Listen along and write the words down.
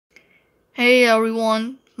Hey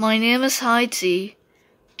everyone, my name is Heidi,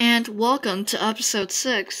 and welcome to episode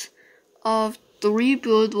 6 of the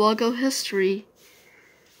Rebooted logo history.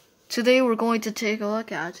 Today we're going to take a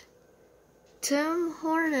look at Tim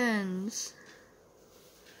Hortons.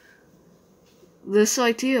 This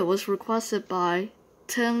idea was requested by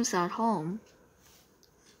Tim's at Home.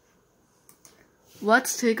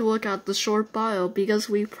 Let's take a look at the short bio because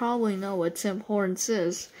we probably know what Tim Hortons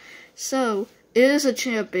is. So, it is a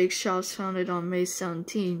chain of bake shops founded on May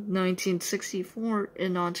 17, 1964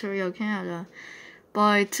 in Ontario, Canada,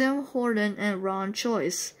 by Tim Horton and Ron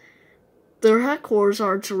Joyce. Their headquarters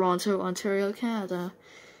are in Toronto, Ontario, Canada.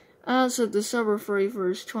 As of December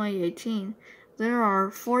 31st, 2018, there are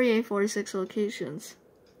 46 locations.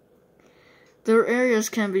 Their areas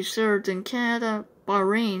can be served in Canada,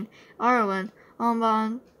 Bahrain, Ireland,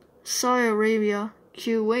 Oman, Saudi Arabia,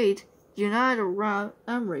 Kuwait, United Arab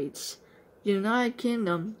Emirates, United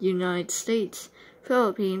Kingdom, United States,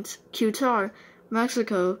 Philippines, Qatar,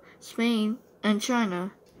 Mexico, Spain, and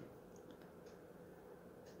China.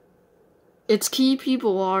 Its key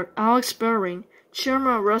people are Alex Bering,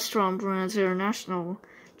 Chairman of Restaurant Brands International,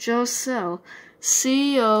 Joe Sell,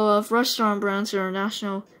 CEO of Restaurant Brands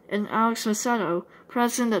International, and Alex Macedo,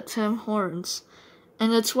 President of Tim Hortons.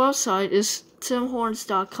 And its website is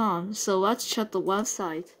timhortons.com, so let's check the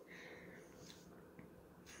website.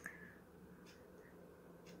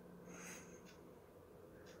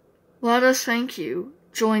 Let us thank you.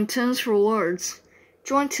 Join Tim's Rewards.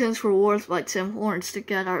 Join Tim's Rewards by Tim Hortons to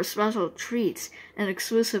get our special treats and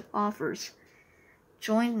exclusive offers.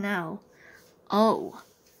 Join now.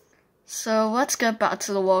 So let's get back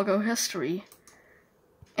to the logo history.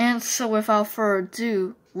 And so without further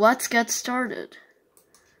ado, let's get started.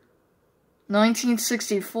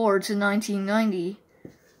 1964 to 1990,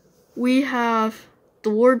 we have the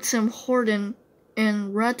word Tim Horton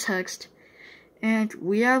in red text, and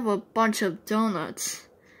we have a bunch of donuts,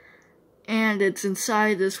 and it's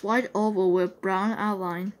inside this white oval with brown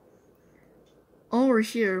outline. Over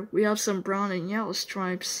here, we have some brown and yellow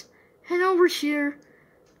stripes, and over here,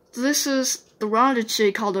 this is the rounded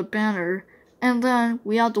shape called a banner, and then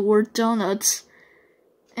we have the word donuts,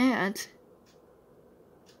 and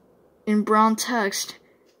in brown text,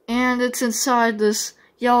 and it's inside this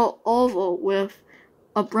yellow oval with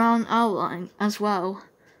a brown outline as well.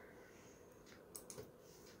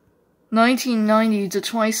 1990 to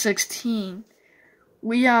 2016,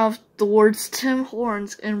 we have the words Tim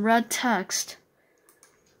Hortons in red text.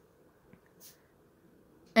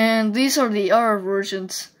 And these are the other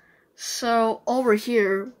versions. So over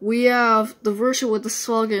here, we have the version with the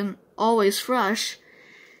slogan, Always Fresh.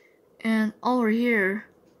 And over here,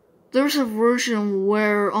 there's a version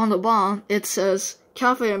where on the bottom it says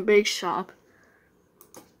Cafe and Bake Shop.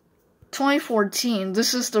 2014,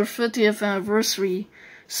 this is their 50th anniversary.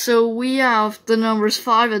 So we have the numbers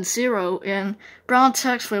 5 and 0 in brown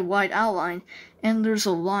text with white outline, and there's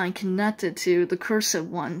a line connected to the cursive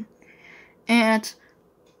one. And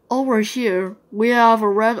over here, we have a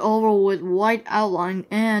red oval with white outline,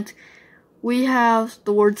 and we have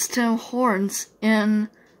the words Tim Hortons in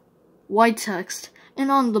white text. And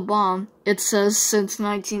on the bottom, it says since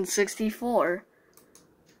 1964.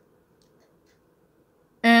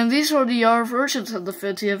 And these are the other versions of the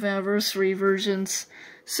 50th anniversary versions.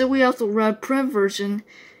 So we have the red print version,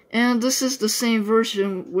 and this is the same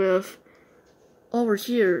version with, over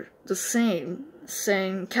here, the same,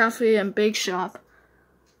 saying Cafe and Bake Shop.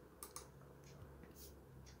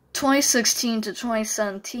 2016 to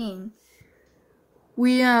 2017,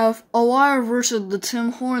 we have a wider version of the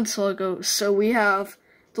Tim Hortons logo, so we have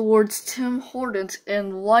the words Tim Hortons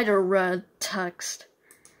in lighter red text.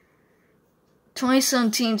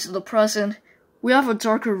 2017 to the present, we have a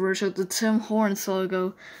darker version of the Tim Hortons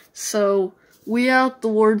logo, so we have the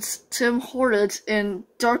words Tim Hortons in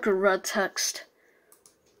darker red text.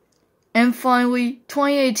 And finally,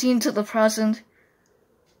 2018 to the present,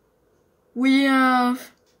 we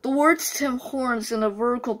have the words Tim Hortons in a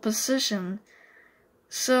vertical position.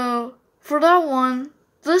 So, for that one,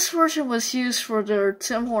 this version was used for their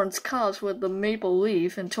Tim Hortons cups with the maple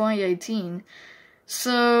leaf in 2018.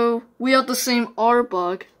 So, we have the same R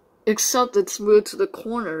bug, except it's moved to the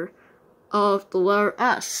corner of the letter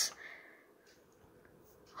S.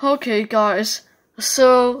 Okay guys,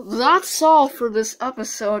 so that's all for this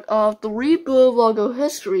episode of the Rebooted logo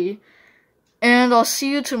history, and I'll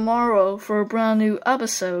see you tomorrow for a brand new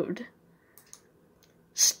episode.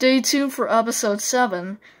 Stay tuned for episode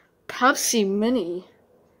 7, Pepsi Mini.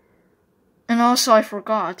 And also I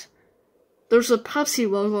forgot, there's a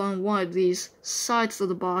Pepsi logo on one of these sides of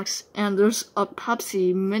the box, and there's a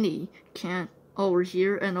Pepsi Mini can over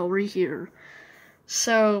here and over here.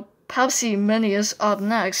 So, Pepsi Mini is up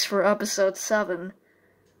next for episode 7.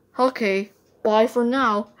 Okay, bye for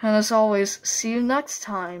now, and as always, see you next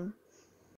time.